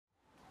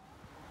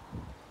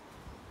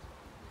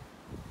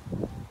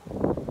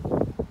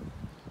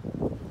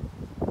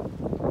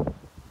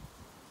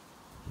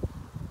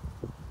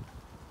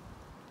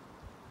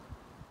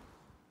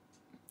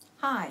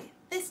Hi,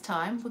 this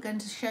time we're going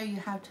to show you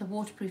how to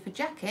waterproof a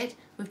jacket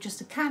with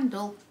just a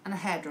candle and a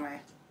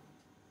hairdryer.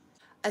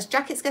 As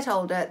jackets get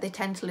older, they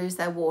tend to lose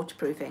their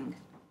waterproofing.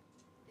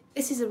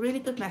 This is a really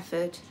good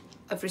method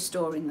of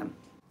restoring them.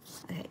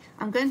 Okay,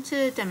 I'm going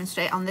to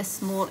demonstrate on this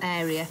small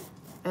area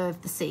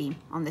of the seam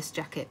on this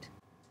jacket.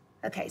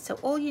 Okay, so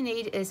all you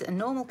need is a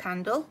normal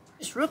candle.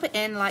 Just rub it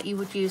in like you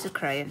would use a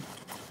crayon.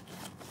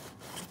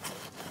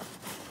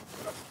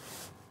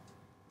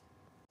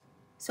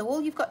 So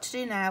all you've got to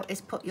do now is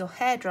put your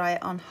hairdryer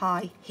on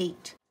high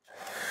heat.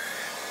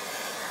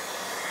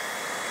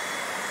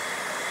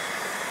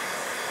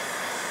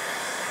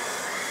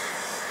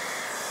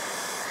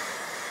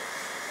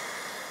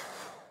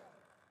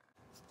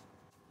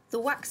 The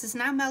wax is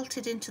now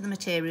melted into the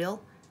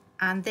material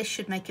and this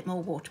should make it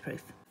more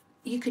waterproof.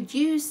 You could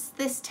use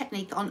this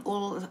technique on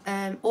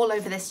all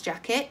over this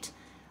jacket,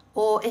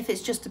 or if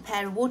it's just a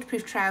pair of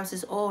waterproof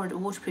trousers or a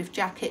waterproof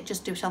jacket,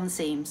 just do it on the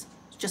seams.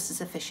 It's just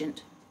as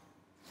efficient.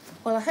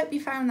 Well, I hope you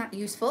found that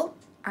useful,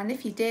 and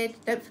if you did,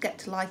 don't forget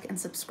to like and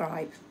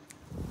subscribe.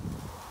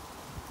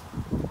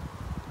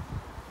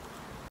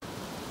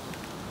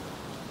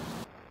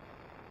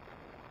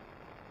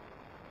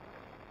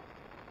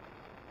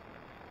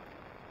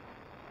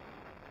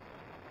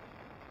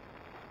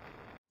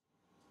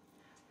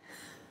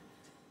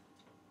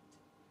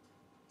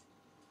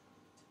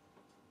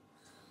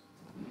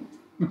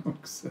 For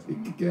fuck's sake,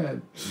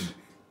 again.